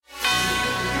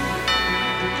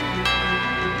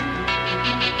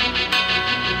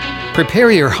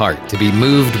Prepare your heart to be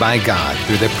moved by God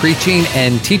through the preaching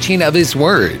and teaching of His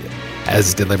Word,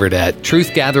 as delivered at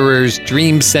Truth Gatherers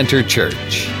Dream Center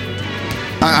Church.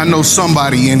 I know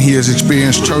somebody in here has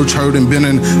experienced church hurt and been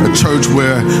in a church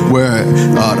where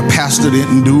the pastor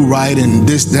didn't do right and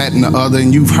this, that, and the other,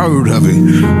 and you've heard of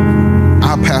it.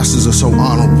 Our pastors are so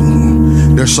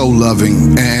honorable. They're so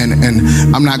loving. And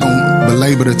I'm not going to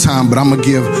belabor the time, but I'm going to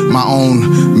give my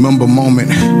own member moment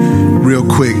real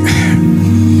quick.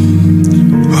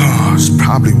 It's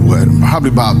probably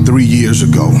about 3 years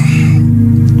ago.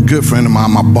 Good friend of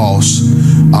mine, my boss,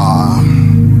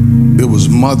 it was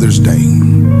Mother's Day.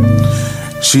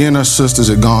 She and her sisters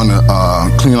had gone to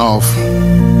clean off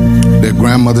their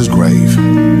grandmother's grave.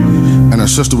 And her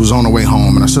sister was on her way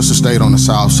home, and her sister stayed on the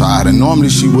south side. And normally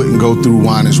she wouldn't go through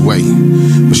Winers Way,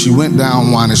 but she went down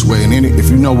Winers Way. And if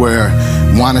you know where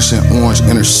Winers and Orange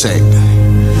intersect,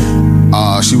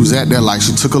 she was at that light.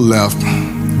 She took a left,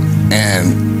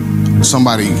 and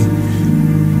somebody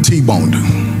T-boned her.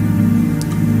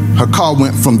 Her car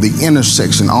went from the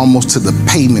intersection almost to the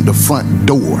pavement, the front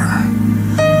door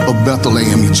of Bethel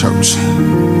AME Church.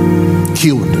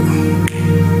 Killed her.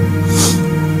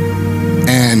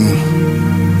 And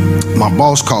my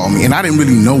boss called me, and I didn't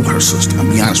really know her sister, I'll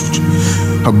be honest with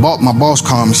you. My boss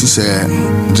called me. She said,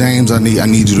 "James, I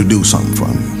need you to do something for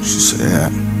me." She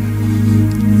said,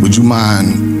 "Would you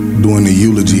mind doing the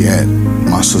eulogy at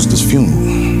my sister's funeral?"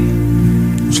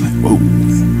 I was like, whoa.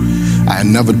 I had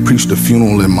never preached a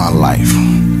funeral in my life.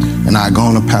 And I had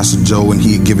gone to Pastor Joe, and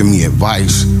he had given me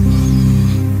advice.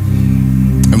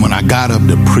 And when I got up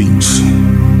to preach,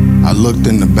 I looked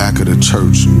in the back of the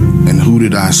church, and who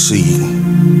did I see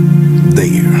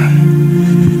there?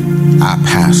 Our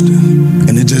pastor.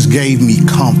 And it just gave me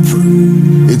comfort.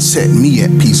 It set me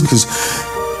at peace, because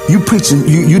you preaching,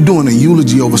 you doing a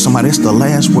eulogy over somebody. That's the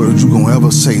last words you're gonna ever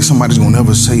say. Somebody's gonna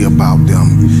ever say about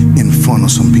them in front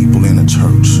of some people in the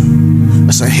church.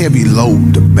 That's a heavy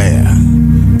load to bear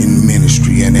in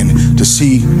ministry, and to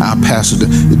see our pastor,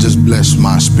 it just blessed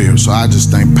my spirit. So I just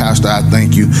thank Pastor. I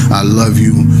thank you. I love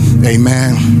you.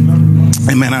 Amen.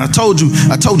 Amen. I told you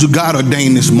God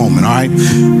ordained this moment. All right.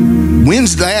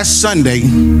 Last Sunday,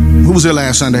 who was there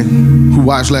last Sunday? Who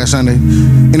watched last Sunday?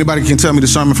 Anybody can tell me the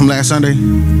sermon from last Sunday?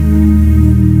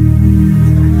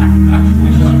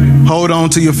 Hold on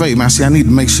to your faith, man. See, I need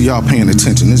to make sure y'all paying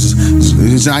attention.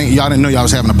 Y'all didn't know y'all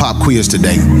was having a pop quiz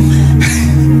today.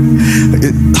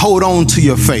 Hold on to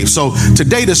your faith. So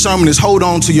today the sermon is Hold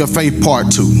On to Your Faith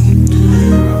Part 2.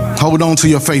 Hold on to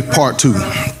your faith Part 2.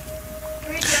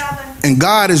 And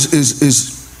God is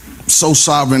so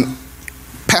sovereign.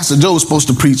 Pastor Joe was supposed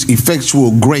to preach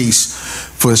effectual grace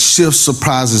for shifts,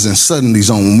 surprises, and suddenlies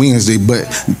on Wednesday, but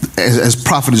as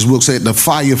Prophetess Wilkes said, the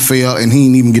fire fell and he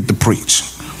didn't even get to preach.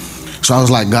 So I was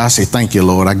like, God, say thank you,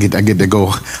 Lord. I get to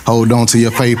go Hold On to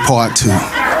Your Faith Part 2.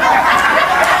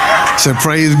 I said,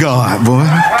 praise God, boy.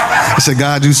 I said,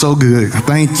 God, you so good.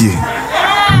 Thank you.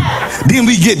 Then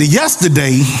we get to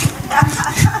yesterday,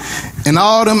 and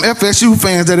all them FSU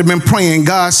fans that have been praying,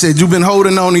 God said, you've been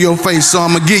holding on to your faith, so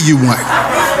I'm going to give you one.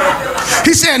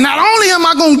 He said, not only am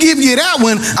I going to give you that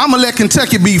one, I'm going to let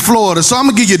Kentucky beat Florida, so I'm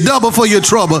going to give you double for your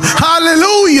trouble.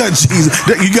 Hallelujah, Jesus.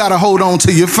 You got to hold on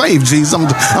to your faith, Jesus. I'm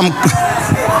going to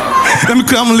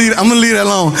leave that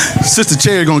alone. Sister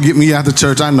Cherry going to get me out the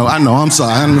church. I know. I'm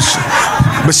sorry.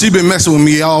 But she been messing with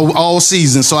me all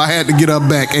season, so I had to get her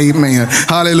back. Amen.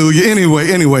 Hallelujah.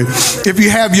 Anyway, if you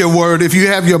have your word, if you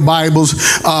have your Bibles,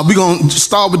 we're going to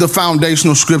start with the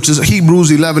foundational scriptures.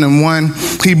 Hebrews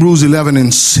 11:1, Hebrews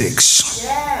 11:6.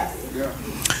 Yes.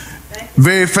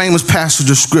 Very famous passage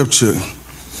of scripture.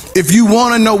 If you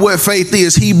want to know what faith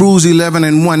is, Hebrews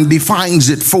 11:1 defines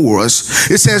it for us.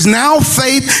 It says, now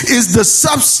faith is the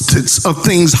substance of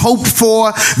things hoped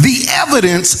for, the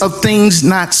evidence of things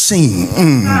not seen.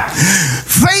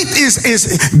 Faith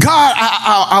is God,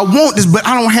 I want this, but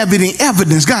I don't have any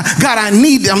evidence. God, I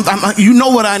need, you know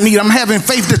what I need. I'm having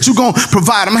faith that you're going to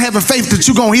provide. I'm having faith that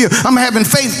you're going to heal. I'm having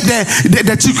faith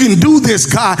that you can do this,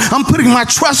 God. I'm putting my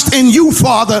trust in you,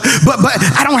 Father, but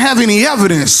I don't have any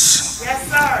evidence. Yes,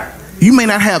 sir. You may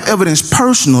not have evidence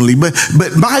personally, but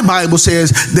my Bible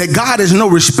says that God is no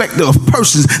respecter of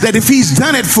persons, that if he's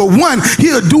done it for one,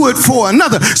 he'll do it for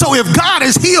another. So if God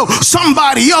has healed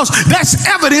somebody else, that's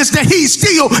evidence that he's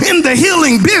still in the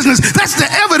healing business. That's the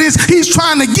evidence he's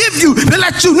trying to give you to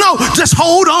let you know, just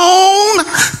hold on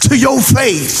to your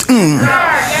faith.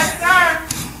 Yes, sir.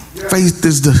 Faith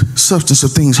is the substance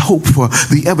of things hoped for,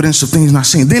 the evidence of things not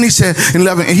seen. Then he said in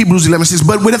Hebrews 11:6,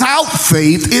 but without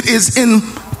faith it is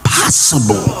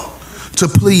impossible to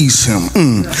please him.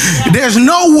 There's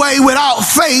no way without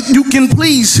faith you can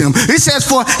please him. It says,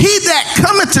 for he that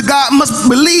cometh to God must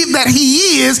believe that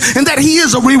he is, and that he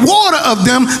is a rewarder of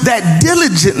them that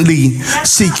diligently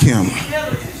seek him.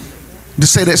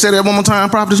 Just say that one more time,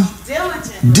 prophet.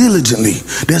 Diligently.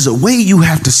 There's a way you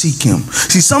have to seek him.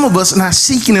 See, some of us are not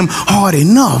seeking him hard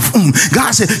enough.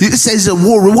 God said, it says a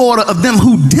rewarder of them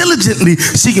who diligently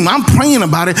seek him. I'm praying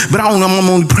about it, but I'm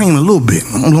only praying a little bit.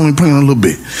 I'm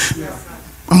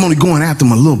only going after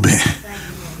him a little bit.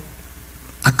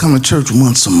 I come to church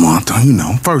once a month,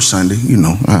 first Sunday,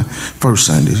 first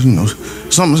Sundays,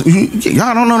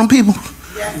 y'all don't know them people.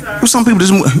 Some people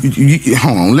just,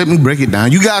 hold on, let me break it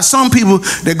down. You got some people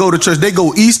that go to church, they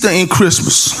go Easter and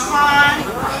Christmas.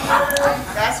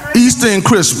 Easter and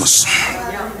Christmas.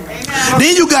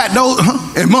 Then you got those,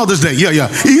 and Mother's Day,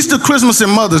 Easter, Christmas,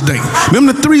 and Mother's Day. Them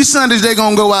the 3 Sundays they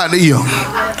gonna go out the year.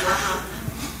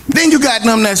 Then you got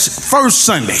them that's first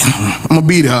Sunday. I'm gonna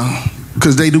be there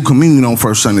because they do communion on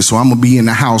first Sunday, so I'm gonna be in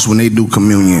the house when they do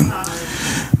communion.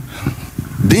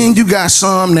 Then you got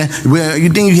some that,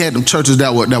 then you had them churches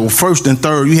that were first and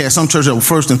third. You had some churches that were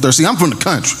first and third. See, I'm from the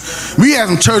country. We had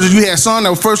some churches, you had some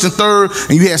that were first and third,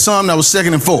 and you had some that were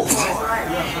second and fourth.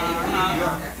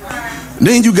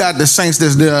 Then you got the saints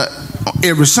that's there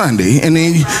every Sunday, and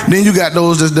then you got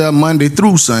those that's there Monday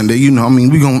through Sunday. We're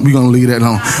gonna leave that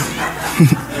alone.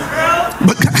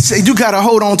 But God said you gotta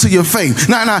hold on to your faith.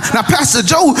 Now, Pastor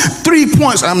Joe, 3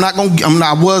 points. I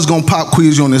was gonna pop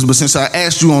quiz you on this, but since I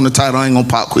asked you on the title, I ain't gonna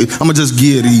pop quiz. I'm gonna just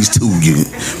give these to you.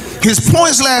 His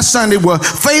points last Sunday were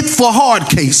faith for hard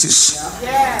cases.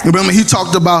 Remember, he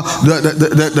talked about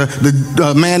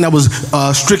the man that was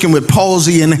stricken with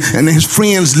palsy, and his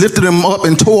friends lifted him up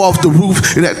and tore off the roof.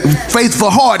 Faith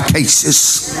for hard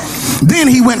cases. Then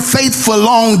he went faith for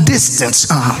long distance,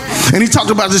 and he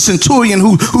talked about the centurion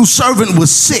whose servant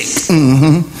was sick.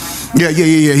 Yeah.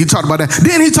 He talked about that.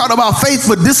 Then he talked about faith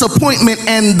for disappointment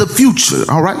and the future.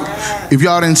 All right. If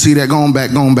y'all didn't see that, go on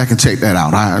back and check that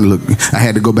out. I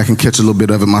had to go back and catch a little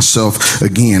bit of it myself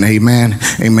again. Amen.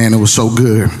 It was so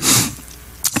good.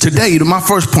 Today, my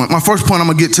first point I'm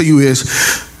gonna get to you is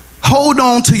hold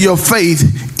on to your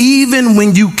faith even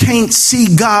when you can't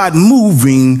see God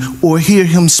moving or hear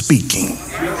him speaking.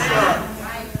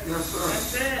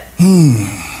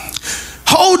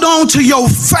 Hold on to your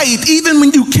faith even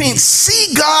when you can't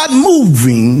see God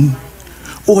moving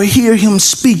or hear him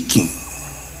speaking.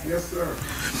 Yes, sir.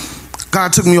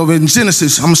 God took me over in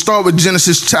Genesis. I'm going to start with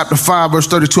Genesis chapter 5, verse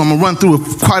 32. I'm going to run through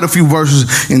quite a few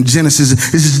verses in Genesis.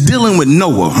 This is dealing with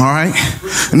Noah, all right?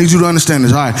 I need you to understand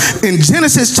this, all right? In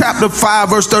Genesis chapter 5,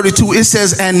 verse 32, it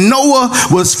says, and Noah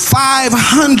was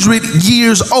 500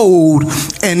 years old,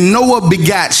 and Noah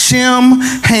begat Shem,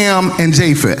 Ham, and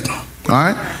Japheth, all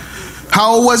right?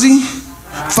 How old was he?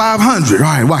 500. All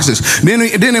right, watch this. Then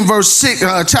in verse 6,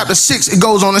 chapter 6, it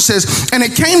goes on. It says, and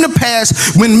it came to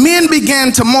pass when men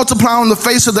began to multiply on the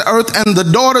face of the earth, and the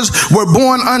daughters were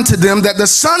born unto them, that the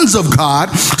sons of God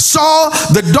saw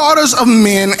the daughters of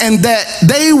men, and that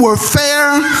they were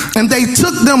fair, and they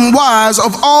took them wives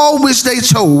of all which they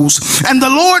chose. And the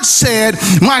Lord said,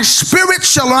 my spirit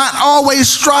shall not always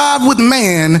strive with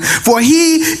man, for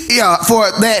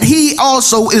that he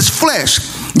also is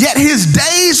flesh. Yet his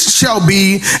days shall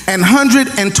be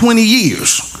 120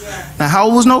 years. Now, how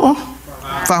old was Noah?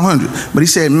 500. But he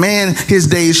said, man, his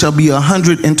days shall be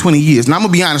 120 years. Now, I'm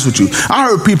going to be honest with you. I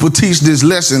heard people teach this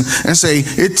lesson and say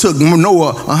it took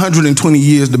Noah 120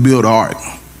 years to build an ark.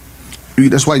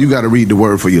 That's why you got to read the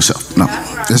word for yourself. No,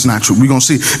 that's not true. We're going to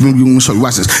see. We're going to show you.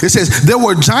 Watch this. It says, there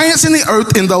were giants in the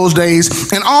earth in those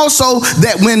days, and also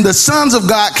that when the sons of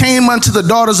God came unto the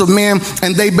daughters of men,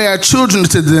 and they bare children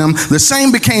to them, the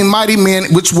same became mighty men,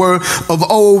 which were of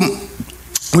old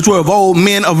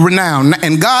men of renown.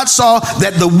 And God saw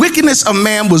that the wickedness of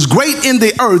man was great in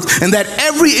the earth, and that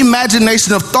every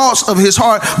imagination of thoughts of his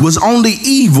heart was only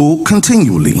evil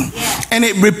continually. And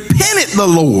it repented the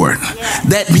Lord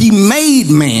that he made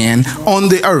man on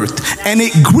the earth, and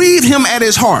it grieved him at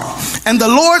his heart. And the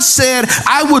Lord said,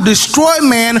 I will destroy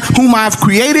man whom I have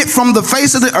created from the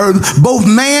face of the earth, both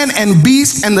man and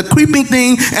beast, and the creeping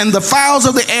thing, and the fowls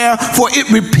of the air, for it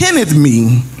repented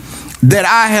me that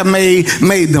I have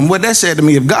made them. What that said to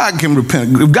me, if God can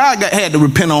repent, if God had to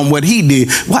repent on what he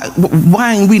did,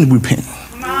 why ain't we repent?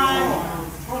 Come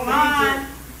on.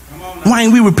 Why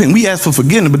ain't we repent? We ask for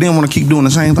forgiveness, but then want to keep doing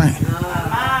the same thing.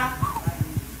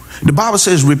 The Bible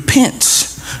says repent.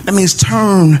 That means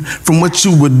turn from what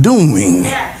you were doing.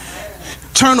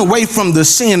 Turn away from the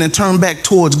sin and turn back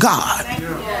towards God.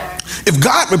 If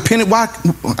God repented, why?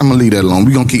 I'm going to leave that alone.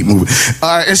 We're going to keep moving.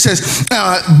 It says,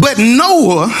 but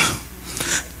Noah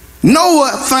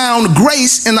Noah found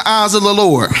grace in the eyes of the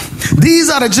Lord. These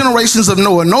are the generations of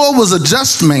Noah. Noah was a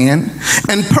just man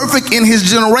and perfect in his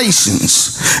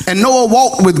generations. And Noah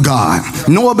walked with God.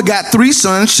 Noah begot 3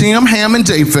 sons, Shem, Ham, and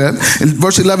Japheth. In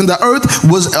verse 11, the earth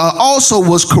was also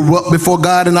corrupt before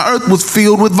God, and the earth was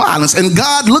filled with violence. And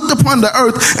God looked upon the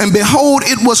earth, and behold,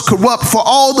 it was corrupt, for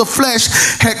all the flesh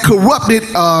had corrupted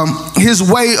his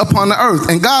way upon the earth.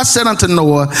 And God said unto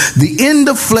Noah, the end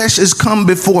of flesh is come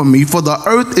before me, for the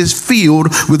earth is filled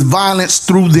with violence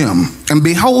through them. And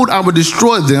behold, I will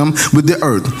destroy them with the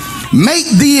earth. Make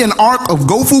thee an ark of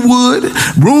gopher wood.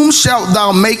 Room shalt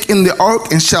thou make in the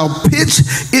ark, and shalt pitch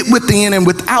it within and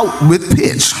without with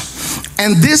pitch.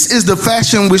 And this is the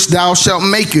fashion which thou shalt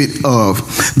make it of.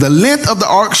 The length of the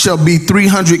ark shall be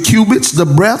 300 cubits, the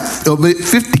breadth of it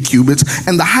 50 cubits,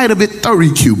 and the height of it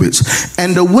 30 cubits.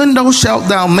 And the window shalt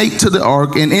thou make to the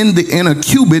ark, and in the inner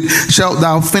cubit shalt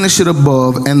thou finish it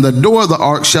above. And the door of the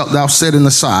ark shalt thou set in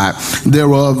the side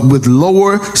thereof with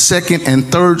lower, second,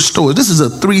 and third story. This is a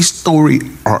 3-story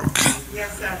ark.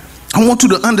 Yes, sir. I want you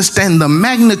to understand the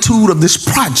magnitude of this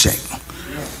project.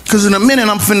 Because in a minute,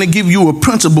 I'm finna give you a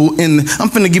principle, and I'm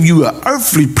finna give you an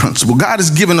earthly principle. God has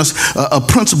given us a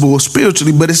principle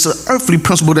spiritually, but it's an earthly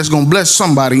principle that's going to bless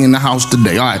somebody in the house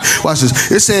today. All right, watch this.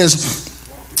 It says,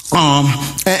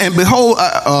 and behold,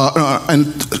 and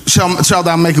shall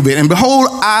thou make of it. And behold,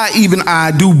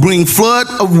 I do bring flood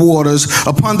of waters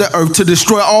upon the earth to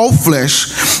destroy all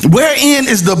flesh, wherein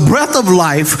is the breath of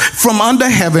life from under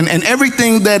heaven, and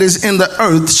everything that is in the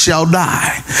earth shall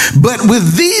die. But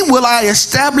with thee will I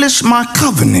establish my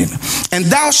covenant, and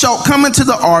thou shalt come into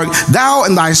the ark, thou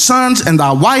and thy sons and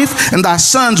thy wife and thy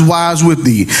sons' wives with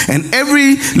thee, and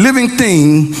every living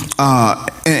thing,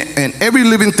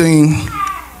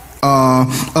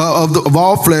 of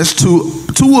all flesh,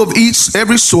 two of each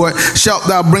every sort shalt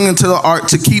thou bring into the ark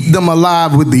to keep them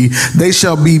alive with thee. They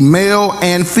shall be male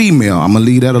and female. I'm gonna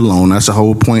leave that alone. That's the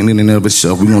whole point in and of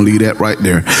itself. We're gonna leave that right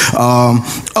there.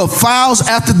 Of fowls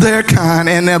after their kind,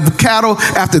 and of cattle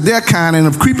after their kind, and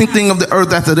of creeping thing of the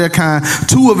earth after their kind,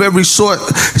 2 of every sort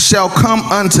shall come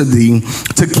unto thee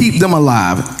to keep them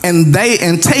alive. And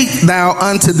take thou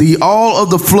unto thee all of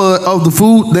the flood of the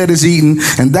food that is eaten,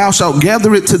 and thou shalt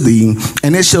gather it to thee,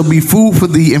 and it shall be food for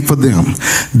thee and for them.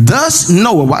 Thus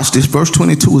Noah, watch this, verse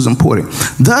 22 is important.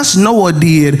 Thus Noah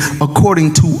did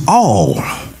according to all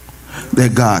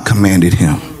that God commanded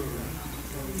him.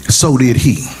 So did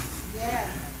he.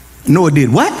 Noah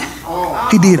did what?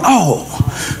 He did all.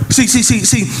 See,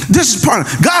 this is part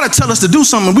of God will tell us to do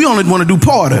something, we only want to do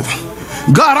part of it.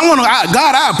 God,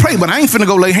 I pray, but I ain't finna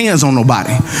go lay hands on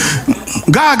nobody.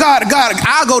 God,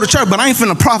 I'll go to church, but I ain't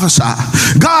finna prophesy.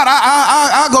 God,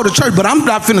 I'll go to church, but I'm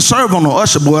not finna serve on no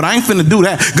usher board. I ain't finna do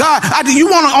that. God, you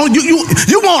want all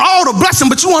the blessing,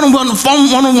 but you want to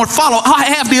follow. I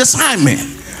have the assignment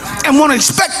and want to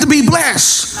expect to be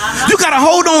blessed. You got to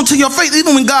hold on to your faith,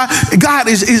 even when God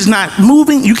is not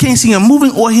moving. You can't see him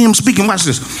moving or hear him speaking. Watch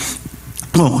this.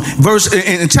 Verse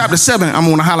in chapter 7, I'm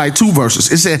going to highlight 2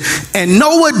 verses. It said, and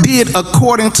Noah did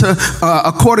according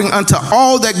unto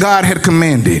all that God had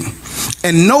commanded.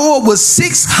 And Noah was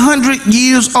 600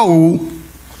 years old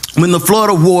when the flood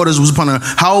of waters was upon him.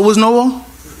 How old was Noah?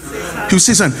 600. He was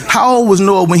 600. How old was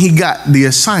Noah when he got the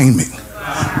assignment?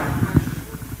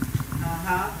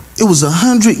 It was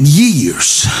 100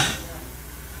 years.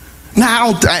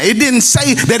 Now, it didn't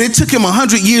say that it took him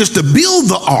 100 years to build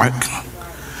the ark.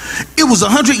 It was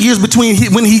 100 years between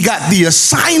when he got the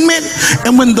assignment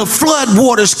and when the flood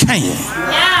waters came.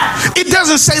 Yeah. It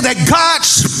doesn't say that God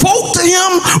spoke to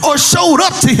him or showed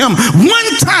up to him one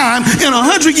time in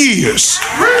 100 years.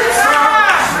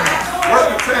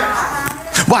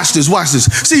 Watch this.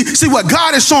 See what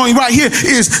God is showing right here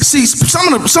is,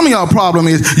 some of y'all problem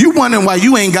is you wondering why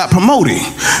you ain't got promoted.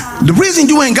 The reason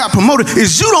you ain't got promoted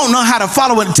is you don't know how to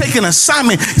follow and take an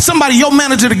assignment. Somebody, your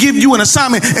manager, to give you an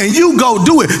assignment and you go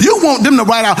do it. You want them to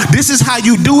write out, this is how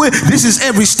you do it. This is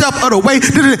every step of the way.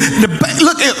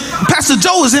 Look, Pastor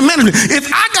Joe is in management.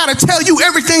 If I got to tell you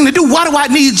everything to do, why do I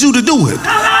need you to do it?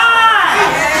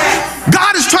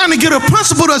 God is trying to get a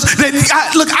principle to us that,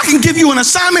 I can give you an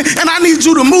assignment and I need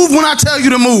you to move when I tell you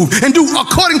to move and do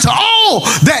according to all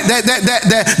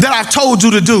that I've told you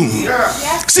to do. Yeah.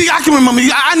 See, I can remember,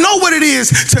 I know what it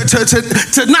is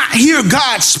to not hear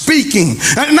God speaking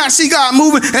and not see God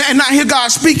moving and not hear God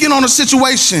speaking on a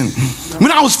situation.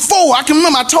 When I was 4, I can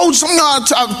remember, I told you, some of y'all,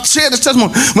 I've shared this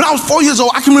testimony. When I was 4 years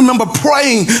old, I can remember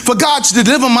praying for God to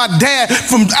deliver my dad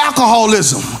from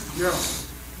alcoholism. Yeah.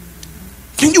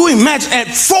 Can you imagine at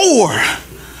 4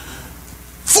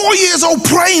 4 years old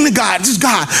praying to God, just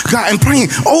God, and praying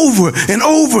over and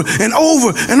over and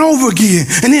over and over again.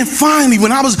 And then finally,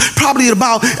 when I was probably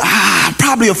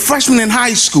a freshman in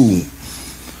high school,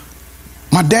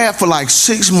 my dad for like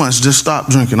 6 months just stopped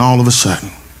drinking all of a sudden.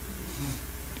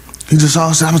 He just all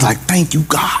of a sudden, I was like, thank you,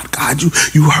 God. God,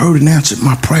 you heard and answered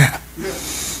my prayer.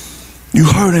 You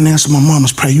heard and answered my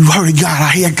mama's prayer. You heard it, God.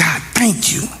 I hear God.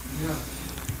 Thank you.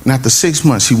 And after 6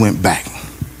 months, he went back.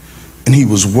 And he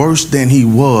was worse than he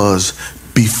was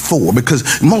before.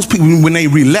 Because most people, when they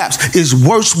relapse, it's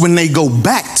worse when they go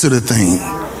back to the thing.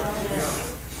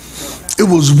 It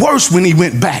was worse when he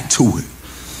went back to it.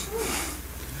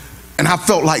 And I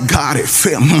felt like God had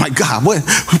failed. I'm like, God,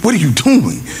 what are you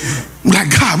doing? I'm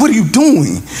like, God, what are you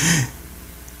doing?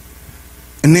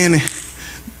 And then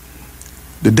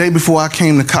the day before I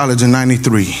came to college in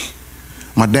 93,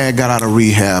 my dad got out of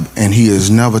rehab and he has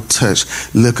never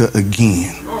touched liquor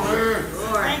again.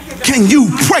 Can you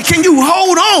pray? Can you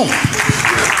hold on?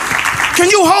 Can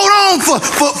you hold on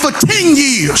for 10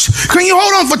 years? Can you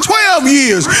hold on for 12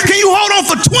 years? Can you hold on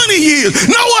for 20 years?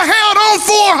 Noah held on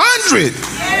for 100.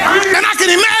 And I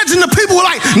can imagine the people were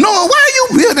like, Noah, why are you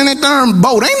building that darn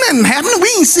boat? Ain't nothing happening.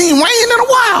 We ain't seen rain in a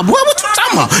while. Boy, what you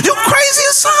talking about? You crazy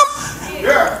or something?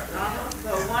 Yeah.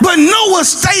 But Noah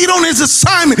stayed on his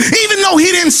assignment. Even though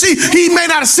he may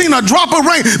not have seen a drop of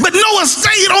rain, but Noah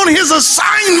stayed on his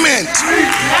assignment.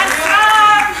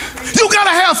 You got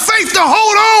to have faith to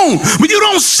hold on. When you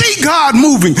don't see God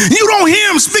moving, you don't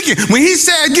hear him speaking. When he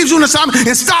said, gives you an assignment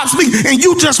and stop speaking, and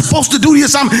you just supposed to do the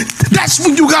assignment, that's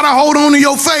when you got to hold on to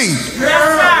your faith.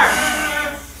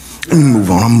 Yes, let me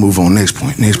move on. I'm going to move on. Next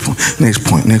point.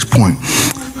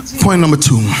 Point number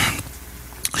 2.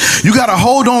 You got to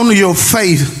hold on to your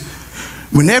faith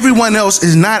when everyone else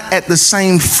is not at the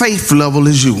same faith level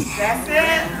as you. That's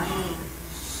it.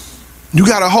 You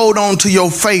got to hold on to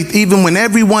your faith even when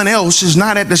everyone else is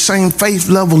not at the same faith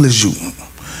level as you.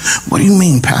 What do you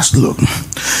mean, Pastor? Look.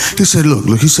 He said, look.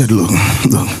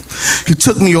 He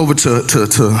took me over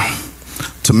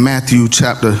to Matthew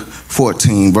chapter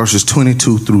 14, verses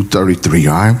 22 through 33,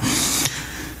 all right?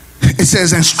 It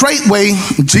says, and straightway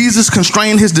Jesus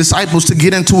constrained his disciples to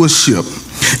get into a ship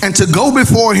and to go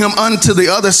before him unto the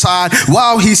other side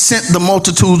while he sent the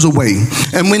multitudes away.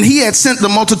 And when he had sent the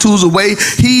multitudes away,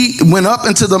 he went up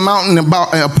into the mountain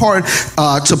apart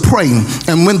to pray.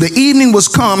 And when the evening was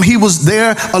come, he was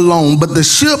there alone. But the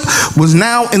ship was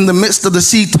now in the midst of the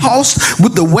sea, tossed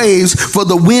with the waves, for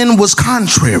the wind was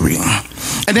contrary.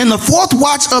 And in the 4th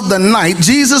watch of the night,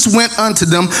 Jesus went unto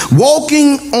them,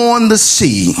 walking on the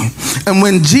sea. And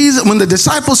when the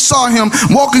disciples saw him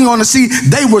walking on the sea,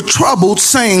 they were troubled,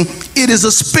 saying, it is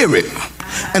a spirit.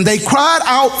 And they cried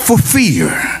out for fear.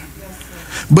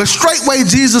 But straightway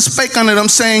Jesus spake unto them,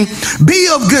 saying, be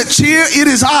of good cheer, it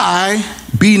is I,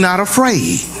 be not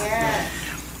afraid.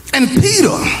 And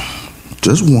Peter,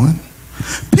 just one,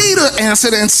 Peter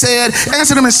answered him and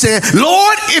said,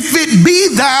 Lord, if it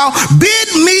be thou,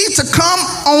 bid me to come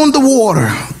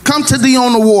to thee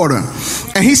on the water.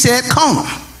 And he said, come.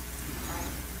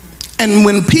 And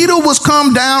when Peter was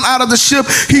come down out of the ship,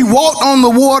 he walked on the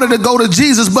water to go to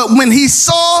Jesus. But when he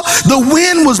saw the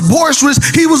wind was boisterous,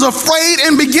 he was afraid,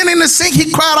 and beginning to sink,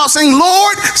 he cried out, saying,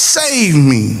 Lord, save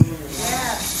me.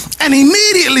 And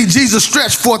immediately Jesus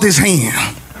stretched forth his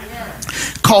hand,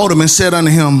 called him, and said unto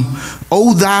him,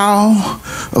 O thou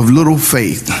of little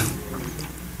faith,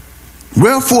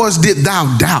 wherefore didst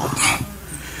thou doubt?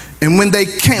 And when they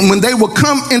were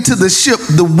come into the ship,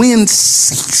 the wind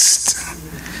ceased.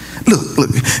 Look.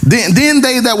 Then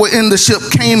they that were in the ship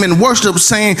came and worshipped,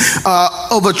 saying,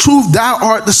 of a truth, thou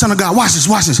art the Son of God. Watch this.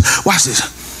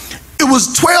 It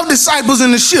was 12 disciples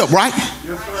in the ship, right?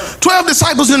 Yes, 12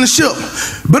 disciples in the ship.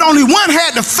 But only one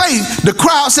had the faith. The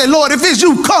crowd said, Lord, if it's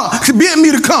you, come, bid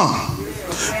me to come.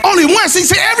 Only once. He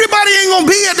said, everybody ain't gonna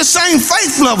be at the same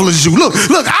faith level as you. Look,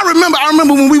 I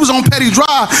remember when we was on Petty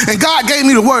Drive and God gave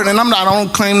me the word, and I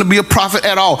don't claim to be a prophet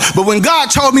at all. But when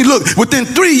God told me, look, within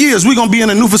 3 years, we're gonna be in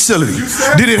a new facility.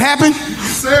 Did it happen?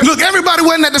 Look, everybody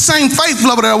wasn't at the same faith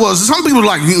level that I was. Some people were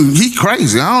like, he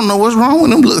crazy. I don't know what's wrong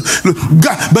with him. Look,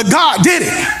 but God did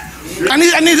it. I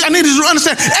need you to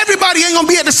understand, everybody ain't gonna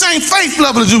be at the same faith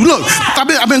level as you. Look,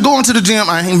 I've been going to the gym.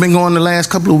 I ain't been going the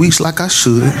last couple of weeks like I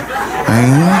should.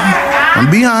 I'm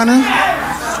be honest.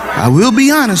 I will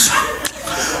be honest.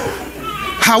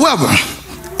 However,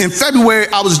 in February,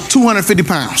 I was 250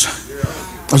 pounds.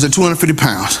 I was at 250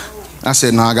 pounds. I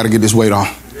said, no, I got to get this weight off.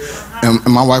 And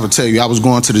my wife will tell you, I was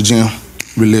going to the gym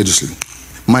religiously,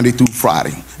 Monday through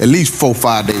Friday, at least 4 or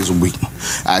 5 days a week.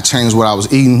 I changed what I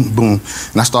was eating, boom,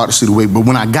 and I started to see the weight. But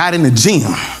when I got in the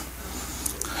gym,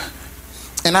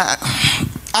 and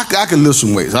I could lift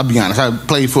some weights. I'll be honest. I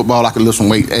played football. I could lift some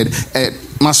weight. At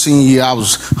my senior year, I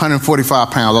was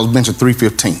 145 pounds. I was benching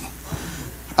 315.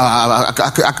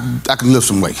 I could lift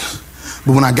some weights.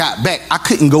 But when I got back, I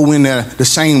couldn't go in there the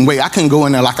same way. I couldn't go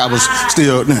in there like I was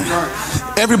still.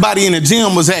 Everybody in the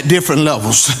gym was at different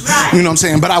levels. You know what I'm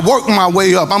saying? But I worked my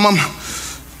way up. I'm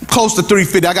close to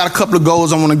 350. I got a couple of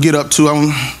goals I want to get up to.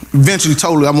 Eventually,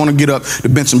 totally, I want to get up to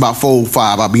benching about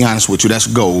 405. I'll be honest with you, that's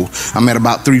a goal. I'm at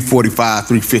about 345,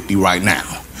 350 right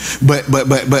now. But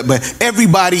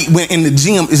everybody in the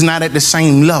gym is not at the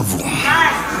same level.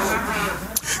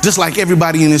 Just like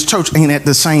everybody in this church ain't at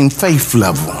the same faith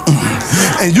level.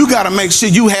 And you got to make sure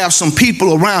you have some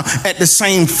people around at the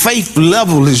same faith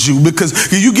level as you, because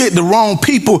if you get the wrong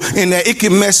people in there, it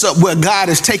can mess up where God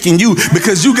is taking you,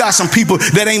 because you got some people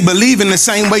that ain't believing the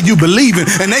same way you believing,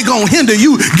 and they gonna hinder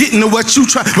you getting to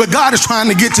what God is trying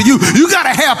to get to you. You got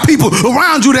to have people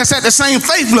around you that's at the same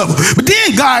faith level. But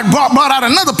then God brought out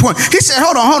another point. He said,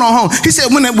 hold on. He said,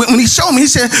 when he showed me,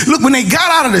 he said, look, when they got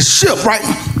out of the ship, right?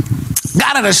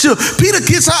 Got out of the ship. Peter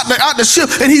gets out the ship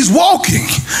and he's walking,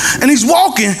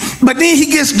 but then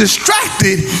he gets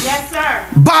distracted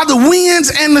by the winds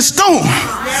and the storm.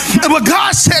 And what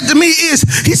God said to me is,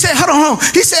 he said, hold on.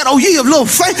 He said, oh, ye of little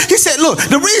faith. He said, look,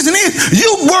 the reason is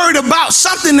you worried about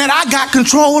something that I got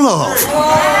control of.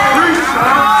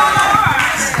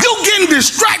 You getting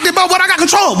distracted by what I got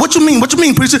control of. What you mean? What you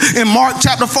mean, preacher? In Mark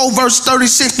chapter 4, verse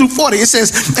 36 through 40, it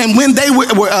says, and when they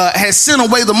had sent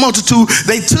away the multitude,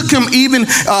 they took him even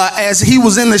as he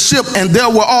was in the ship, and there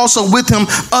were also with him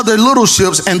other little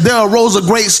ships, and there arose a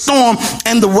great storm,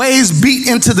 and the waves beat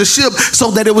into the ship so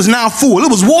that it was now full.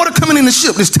 It was water coming in the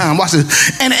ship this time. Watch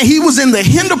this. And he was in the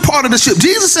hinder part of the ship.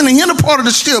 Jesus in the hinder part of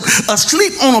the ship,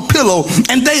 asleep on a pillow,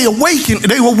 and they wake him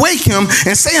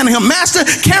and say unto him, Master,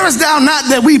 carest thou not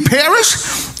that we perish?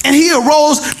 And he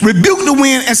arose, rebuked the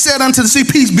wind, and said unto the sea,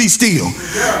 peace, be still.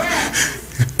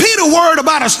 Peter worried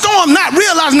about a storm, not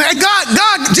realizing that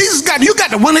Jesus got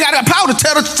the one that got the power to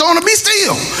tell the storm to be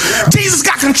still. Jesus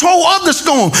got control of the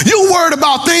storm. You worried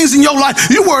about things in your life.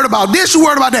 You worried about this, you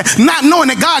worried about that, not knowing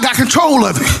that God got control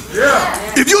of it.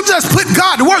 If you just put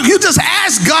God to work, you just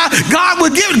ask God, God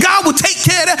will take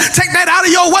care of that, take that out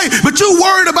of your way. But you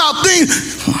worried about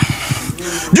things.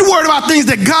 You're worried about things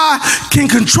that God can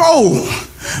control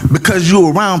because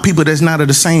you're around people that's not at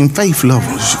the same faith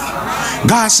levels.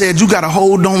 God said you got to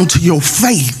hold on to your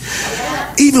faith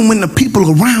even when the people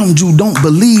around you don't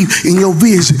believe in your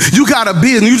vision. You got a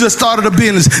business. You just started a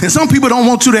business. And some people don't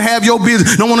want you to have your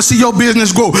business, don't want to see your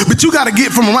business grow. But you got to get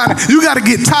from around it. You got to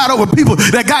get tied up with people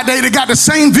that got the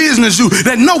same vision as you,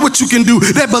 that know what you can do,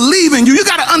 that believe in you. You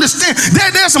got to understand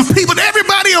that there's some people, that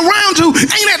everybody around you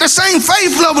ain't at the same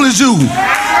faith level as you.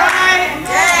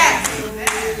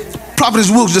 Prophetess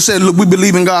Wilkes just said, look, we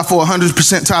believe in God for 100%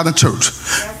 tithing church.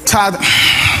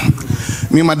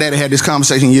 Me and my daddy had this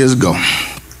conversation years ago.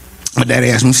 My daddy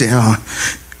asked me, he said,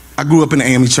 I grew up in the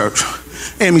AME church.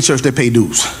 AME church, they pay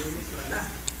dues.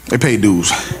 They pay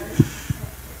dues.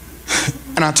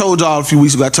 And I told y'all a few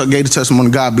weeks ago, I gave the testimony,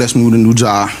 God blessed me with a new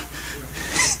job.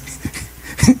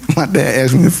 My dad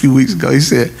asked me a few weeks ago, he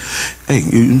said, hey,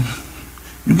 you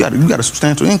got a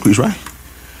substantial increase, right?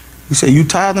 He said, you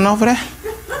tithing off of that?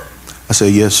 I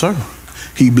said, yes, sir.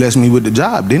 He blessed me with the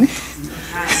job, didn't he?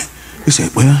 He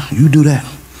said, well, you do that.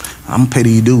 I'm going to pay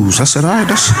these dues. I said, all right,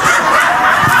 that's...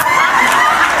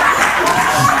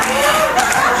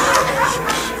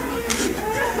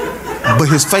 But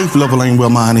his faith level ain't where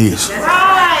mine is.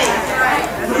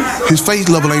 His faith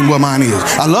level ain't where mine is.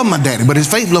 I love my daddy, but his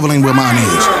faith level ain't where mine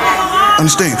is.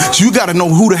 Understand? So you got to know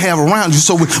who to have around you.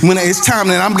 So when it's time,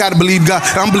 then I'm got to believe God.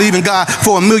 I'm believing God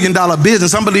for $1 million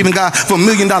business. I'm believing God for $1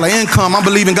 million income. I'm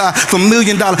believing God for $1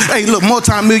 million. Hey, look,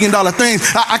 multi-million dollar things.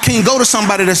 I can't go to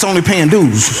somebody that's only paying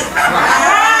dues.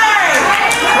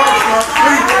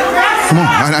 Come on,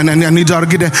 I need y'all to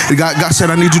get that. God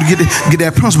said I need you to get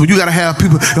that principle. You got to have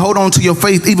people to hold on to your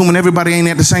faith even when everybody ain't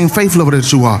at the same faith level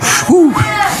that you are. Woo.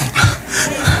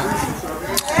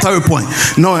 Third point.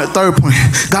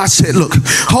 God said, look,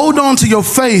 hold on to your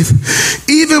faith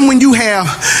even when you have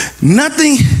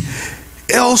nothing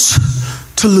else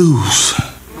to lose.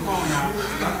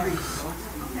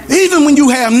 Even when you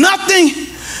have nothing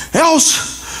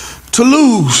else to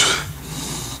lose.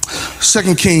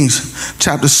 2 Kings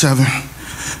chapter 7,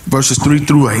 verses 3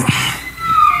 through 8.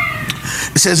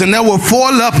 It says, and there were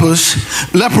 4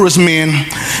 leprous men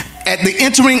at the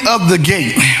entering of the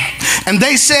gate. And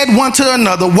they said one to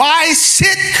another, why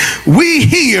sit we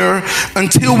here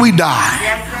until we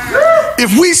die?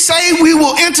 If we say we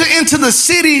will enter into the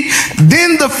city,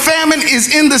 then the famine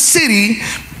is in the city,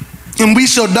 and we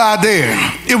shall die there.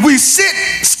 If we sit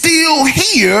still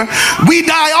here, we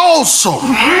die also.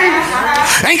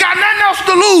 Ain't got nothing else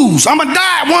to lose. I'm going to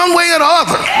die one way or the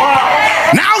other.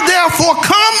 Now therefore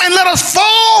come and let us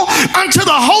fall unto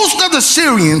the host of the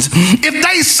Syrians. If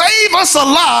they save us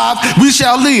alive, we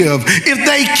shall live. If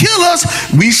they kill us,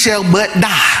 we shall but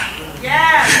die.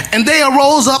 And they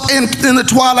arose up in the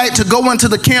twilight to go into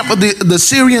the camp of the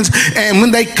Syrians. And when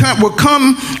they were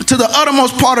come to the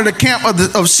uttermost part of the camp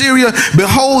of Syria,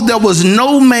 behold, there was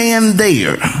no man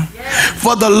there.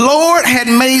 For the Lord had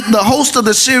made the host of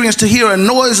the Syrians to hear a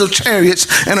noise of chariots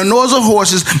and a noise of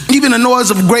horses, even a noise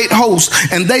of great hosts.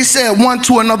 And they said one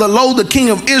to another, Lo, the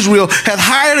king of Israel hath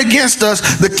hired against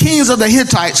us the kings of the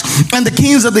Hittites and the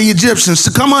kings of the Egyptians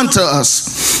to come unto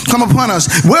us, come upon us.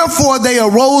 Wherefore they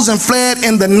arose and fled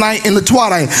in the night, in the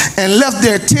twilight, and left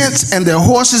their tents and their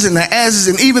horses and their asses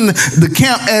and even the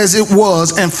camp as it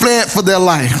was, and fled for their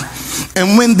life.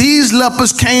 And when these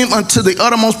lepers came unto the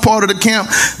uttermost part of the camp,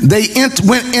 they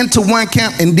went into one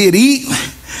camp and did eat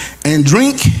and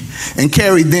drink, and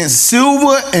carried thence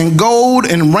silver and gold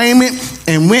and raiment,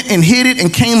 and went and hid it,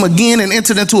 and came again and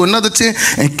entered into another tent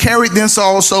and carried thence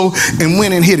also, and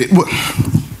went and hid it.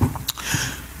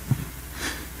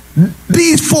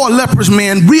 These 4 lepers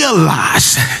men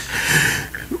realized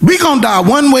we gonna die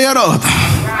one way or the other.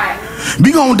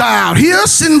 We gonna die out here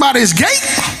sitting by this gate,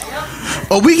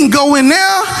 or we can go in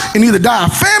there and either die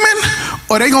of famine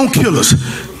or they gonna kill us.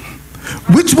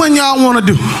 Which one y'all want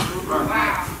to do?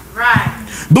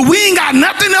 But we ain't got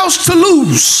nothing else to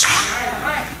lose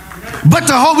but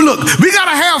to hope. Look, we got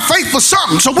to have faith for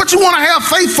something. So what you want to have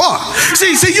faith for?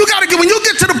 See, you got to get, when you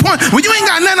get to the point when you ain't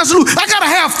got nothing else to lose, I got to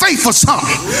have faith for something.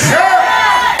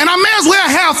 And I may as well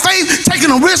have faith taking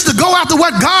a risk to go after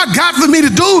what God got for me to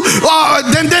do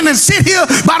than sit here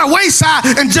by the wayside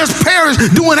and just perish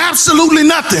doing absolutely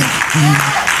nothing.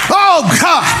 Oh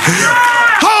God.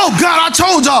 Oh God, I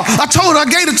told y'all, I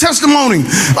gave a testimony.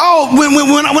 Oh, when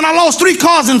I lost 3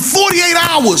 cars in 48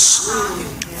 hours.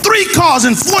 3 cars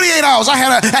in 48 hours. I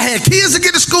had kids to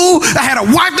get to school. I had a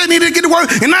wife that needed to get to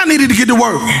work, and I needed to get to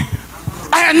work.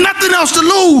 I had nothing else to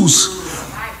lose.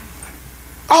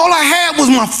 All I had was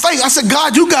my faith. I said,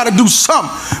 God, you got to do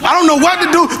something. I don't know what to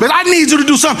do, but I need you to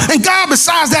do something. And God,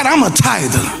 besides that, I'm a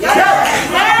tither.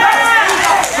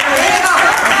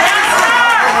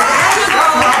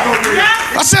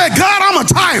 I said, God, I'm a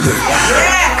tither.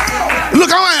 Look,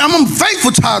 I'm a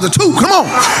faithful tither too. Come on.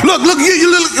 Look.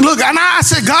 And I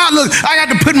said, God, look, I got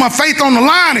to put my faith on the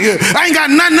line here. I ain't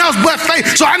got nothing else but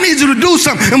faith. So I need you to do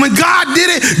something. And when God did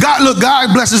it,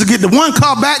 God blessed us to get the 1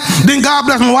 car back. Then God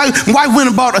blessed my wife. My wife went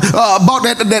and bought that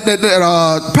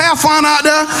Pathfinder out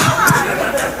there.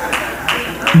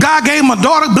 God gave my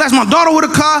daughter, blessed my daughter with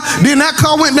a car. Then that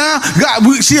car went down.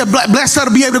 She had blessed her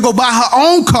to be able to go buy her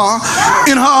own car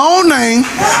in her own name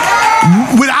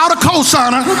without a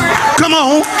cosigner. Come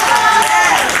on.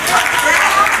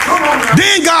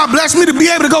 Then God blessed me to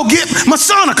be able to go get my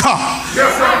son a car.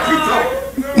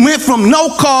 Went from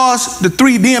no cars to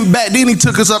 3, then he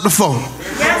took us up to 4.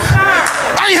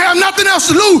 I ain't have nothing else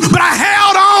to lose, but I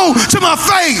held on to my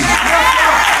faith.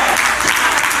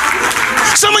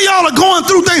 Some of y'all are going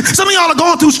through things. Some of y'all are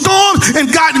going through storms. And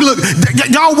God, look,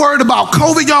 y'all worried about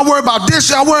COVID. Y'all worried about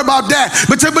this. Y'all worried about that.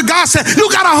 But God said, you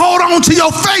got to hold on to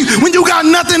your faith when you got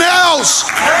nothing else.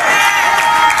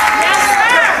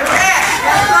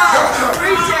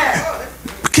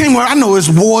 I know it's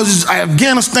wars,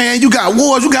 Afghanistan, you got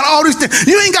wars, you got all these things.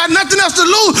 You ain't got nothing else to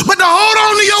lose but to hold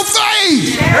on to your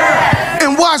faith.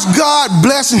 And watch God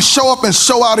bless and show up and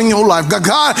show out in your life.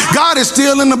 God is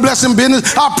still in the blessing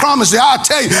business. I promise you, I'll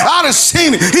tell you, I done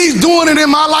seen it. He's doing it in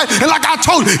my life. And like I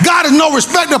told you, God is no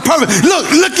respecter of person.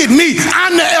 Look at me.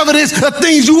 I'm the evidence of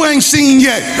things you ain't seen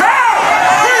yet.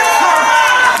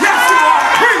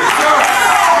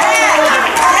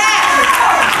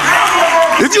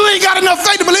 If you ain't got enough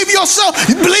faith to believe in yourself,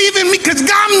 you believe in me because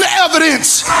I'm the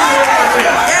evidence.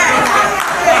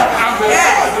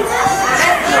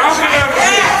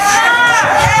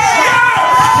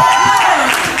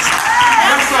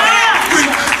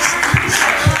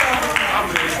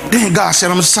 Then God said,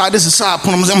 this is a side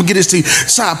point. I'm going to get this to you.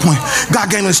 Side point.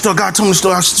 God gave me the story. God told me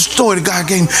the story that God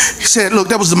gave me. He said, look,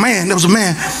 there was a man. He was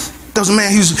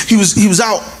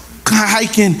out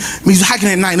hiking. He was hiking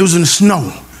at night. It was in the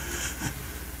snow.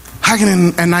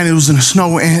 Hiking at night, it was in the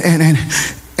snow,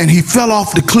 and he fell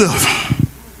off the cliff.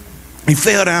 He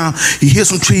fell down. He hit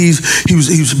some trees. He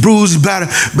was bruised, he battered,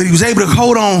 but he was able to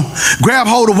grab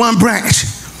hold of one branch.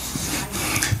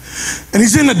 And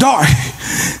he's in the dark,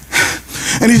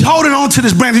 and he's holding on to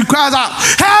this branch. He cries out,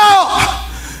 "Help!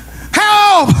 Help!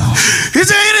 help? Is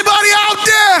there anybody out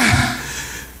there?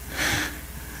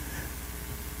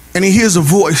 And he hears a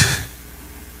voice.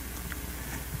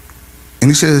 And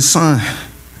he says, son.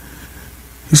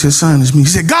 He said, son, it's me. He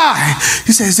said, God.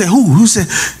 He said, who? He said,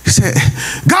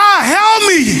 God, help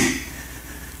me.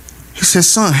 He said,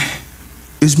 son,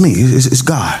 it's me. It's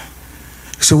God.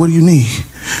 He said, what do you need?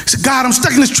 He said, God, I'm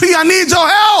stuck in this tree. I need your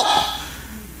help.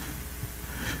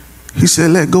 He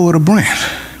said, let go of the branch.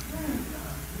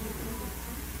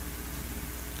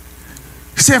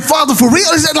 He said, Father, for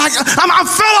real? He said, like, I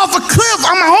fell off a cliff.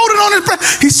 I'm holding on this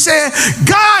branch. He said,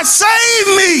 God, save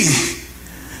me.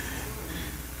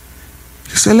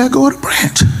 He said, let go of the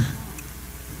branch.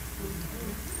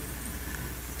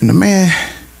 And the man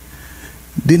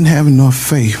didn't have enough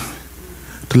faith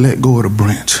to let go of the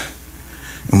branch.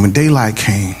 And when daylight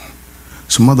came,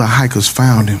 some other hikers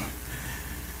found him,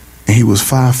 and he was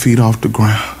 5 feet off the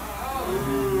ground.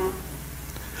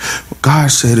 What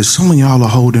God said is some of y'all are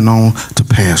holding on to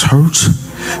past hurts,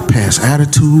 past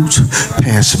attitudes,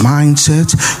 past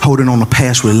mindsets, holding on to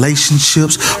past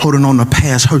relationships, holding on to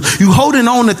past hurts. You holding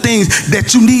on to things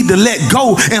that you need to let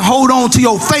go and hold on to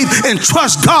your faith and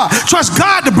trust God. Trust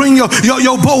God to bring your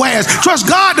Boaz. Trust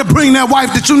God to bring that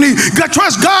wife that you need.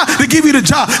 Trust God to give you the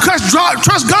job. Trust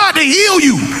God to heal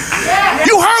you.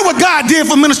 You heard what God did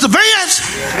for Minister Vance.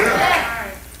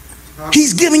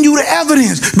 He's giving you the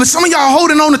evidence. But some of y'all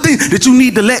holding on to things that you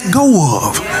need to let go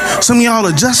of. Some of y'all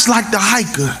are just like the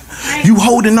hiker. You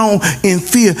holding on in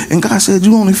fear. And God said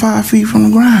you only 5 feet from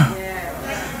the ground.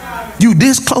 You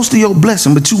this close to your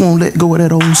blessing, but you won't let go of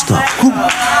that old stuff.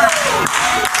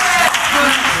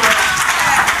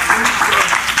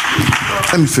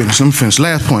 Let me finish.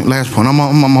 Last point. I'm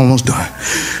almost done.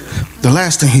 The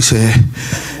last thing he said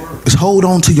is hold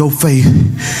on to your faith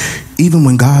even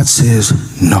when God says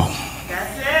no.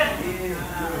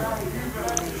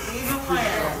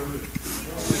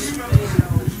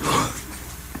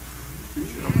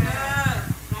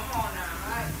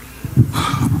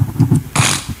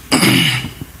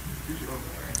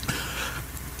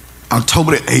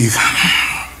 October the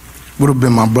 8th would be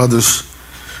my brother's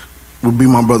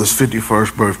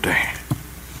 51st birthday.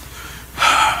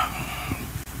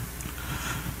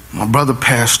 My brother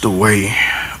passed away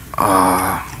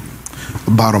about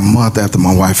a month after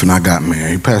my wife and I got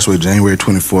married. He passed away January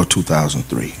 24,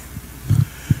 2003.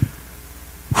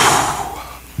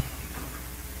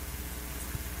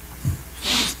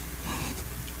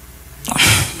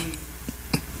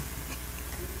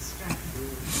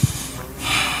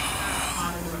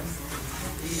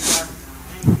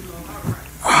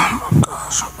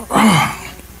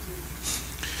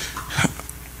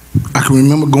 I can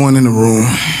remember going in the room.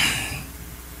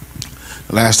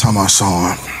 The last time I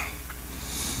saw him,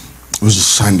 it was a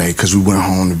Sunday because we went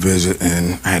home to visit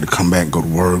and I had to come back and go to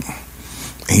work.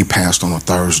 And he passed on a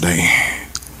Thursday.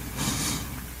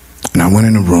 And I went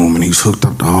in the room and he's hooked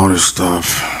up to all this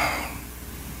stuff.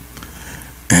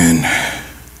 And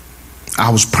I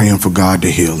was praying for God to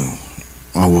heal him.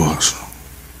 I was.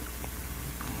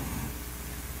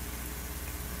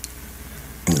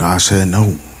 And God said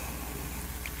no.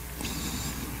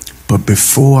 But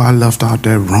before I left out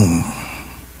that room,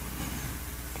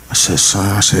 I said,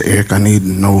 son, Eric, I need to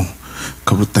know a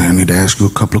couple of things. I need to ask you a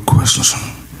couple of questions.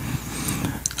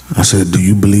 I said, do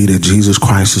you believe that Jesus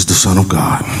Christ is the Son of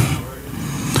God?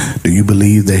 Do you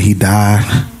believe that he died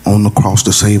on the cross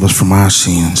to save us from our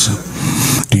sins?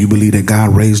 Do you believe that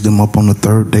God raised him up on the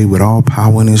third day with all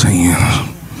power in his hands?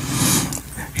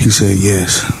 He said,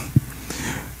 yes.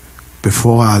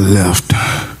 Before I left,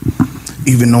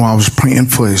 even though I was praying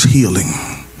for his healing,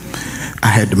 I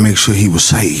had to make sure he was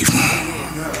saved.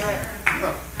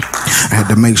 I had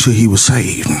to make sure he was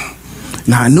saved.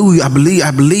 Now I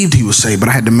believed he was saved, but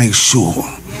I had to make sure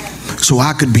so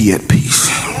I could be at peace.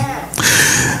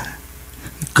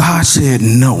 God said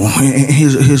no.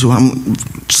 Here's what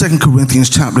 2 Corinthians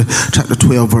chapter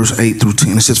 12, verse 8 through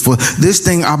 10. It says, for this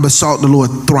thing I besought the Lord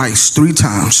three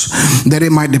times, that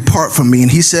it might depart from me.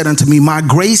 And he said unto me, my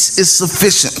grace is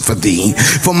sufficient for thee,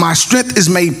 for my strength is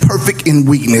made perfect in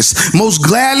weakness. Most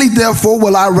gladly, therefore,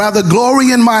 will I rather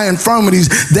glory in my infirmities,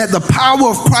 that the power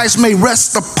of Christ may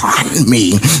rest upon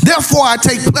me. Therefore, I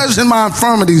take pleasure in my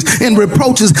infirmities, in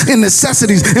reproaches, in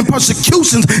necessities, in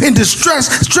persecutions, in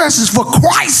stresses for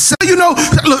Christ's said,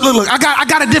 look, I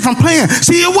got a different plan.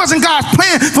 See, it wasn't God's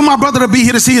plan for my brother to be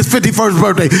here to see his 51st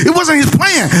birthday. It wasn't his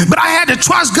plan. But I had to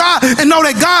trust God and know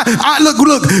that God, look,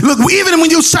 even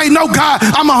when you say no, God,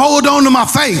 I'm going to hold on to my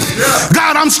faith.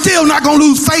 God, I'm still not going to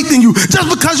lose faith in you. Just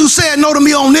because you said no to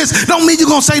me on this, don't mean you're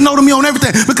going to say no to me on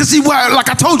everything. Because see, like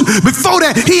I told you, before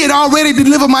that, he had already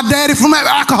delivered my daddy from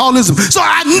alcoholism. So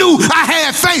I knew I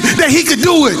had faith that he could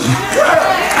do it.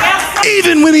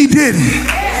 Even when he didn't.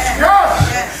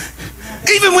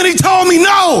 Even when he told me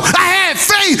no, I had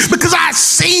faith because I had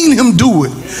seen him do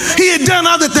it. He had done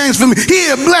other things for me. He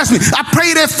had blessed me. I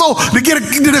prayed that for to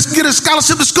get a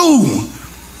scholarship to school.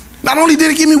 Not only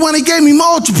did he give me one, he gave me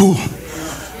multiple.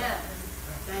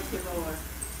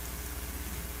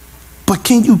 But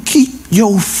can you keep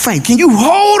your faith? Can you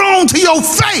hold on to your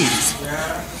faith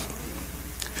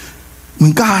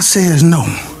when God says no?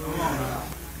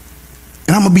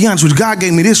 And I'm going to be honest with you, God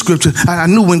gave me this scripture. I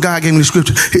knew when God gave me the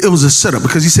scripture, it was a setup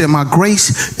because he said, my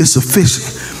grace is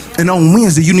sufficient. And on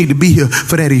Wednesday, you need to be here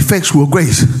for that effectual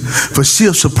grace, for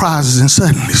shifts, surprises, and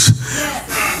suddenlies.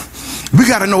 We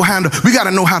got to know how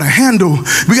to handle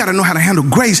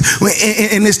grace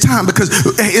in this time, because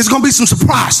it's going to be some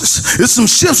surprises. There's some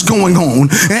shifts going on,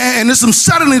 and there's some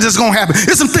suddenly that's going to happen.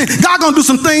 There's some things. God going to do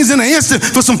some things in an instant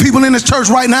for some people in this church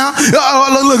right now.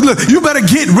 Look, you better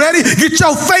get ready. Get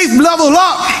your faith level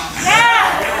up.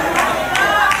 Yeah.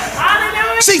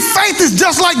 See, faith is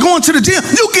just like going to the gym.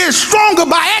 You get stronger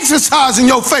by exercising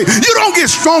your faith. You don't get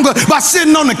stronger by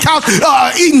sitting on the couch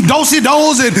eating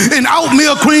do-si-dos and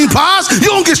oatmeal cream pies. You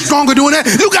don't get stronger doing that.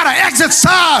 You got to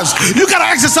exercise. You got to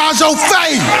exercise your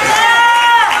faith.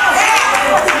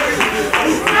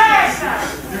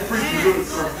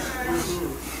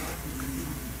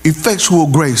 Effectual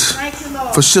grace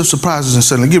for shift, surprises, and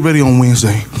suddenly. Get ready on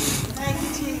Wednesday.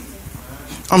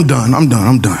 I'm done.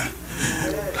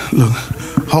 Look.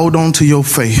 Hold on to your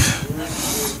faith.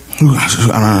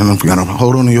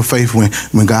 Hold on to your faith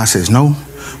when God says no.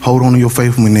 Hold on to your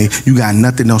faith when you got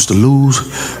nothing else to lose.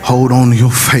 Hold on to your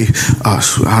faith. I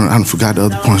forgot the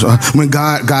other points. When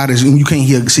God is, you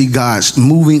can't see God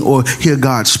moving or hear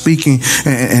God speaking,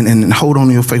 and hold on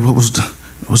to your faith. What's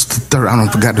the third? I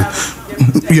don't forgot the.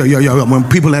 When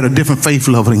people at a different faith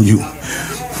level than you.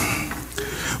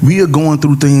 We are going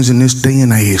through things in this day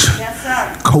and age.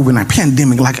 COVID,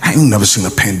 pandemic, like I ain't never seen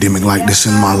a pandemic like this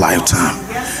in my lifetime.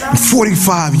 In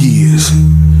 45 years.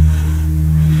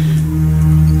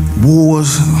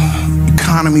 Wars,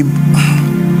 economy.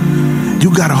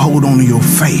 You got to hold on to your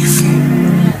faith.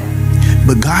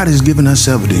 But God has given us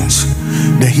evidence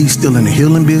that he's still in the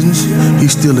healing business.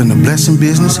 He's still in the blessing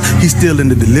business. He's still in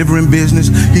the delivering business.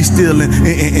 He's still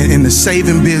in the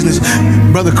saving business.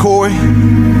 Brother Corey,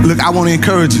 look, I want to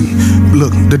encourage you.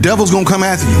 Look, the devil's going to come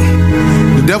after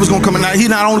you. The devil's going to come after you. He's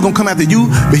not only going to come after you,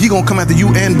 but he's going to come after you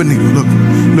and Benita.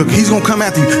 Look, he's going to come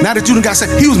after you. Now that you done got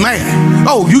said, he was mad.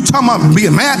 Oh, you talking about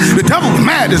being mad? The devil was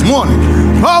mad this morning.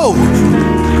 Oh.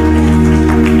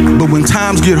 But when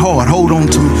times get hard, hold on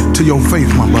to your faith,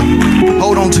 my brother.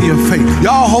 Hold on to your faith.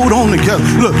 Y'all hold on together.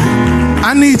 Look,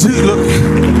 I need you, look.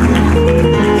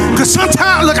 Because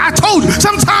sometimes, look, I told you,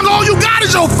 sometimes all you got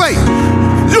is your faith.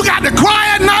 You got to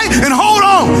cry at night and hold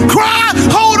on. Cry,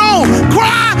 hold on.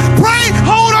 Cry, pray,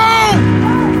 hold on.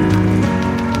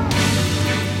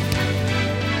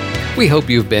 We hope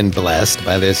you've been blessed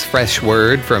by this fresh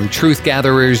word from Truth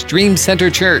Gatherers Dream Center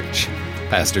Church.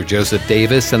 Pastor Joseph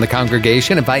Davis and the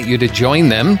congregation invite you to join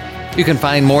them. You can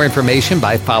find more information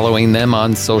by following them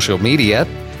on social media.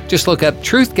 Just look up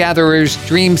Truth Gatherers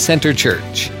Dream Center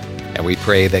Church. And we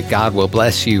pray that God will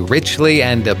bless you richly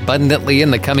and abundantly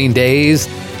in the coming days,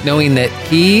 knowing that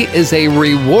He is a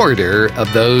rewarder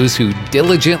of those who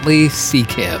diligently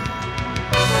seek Him.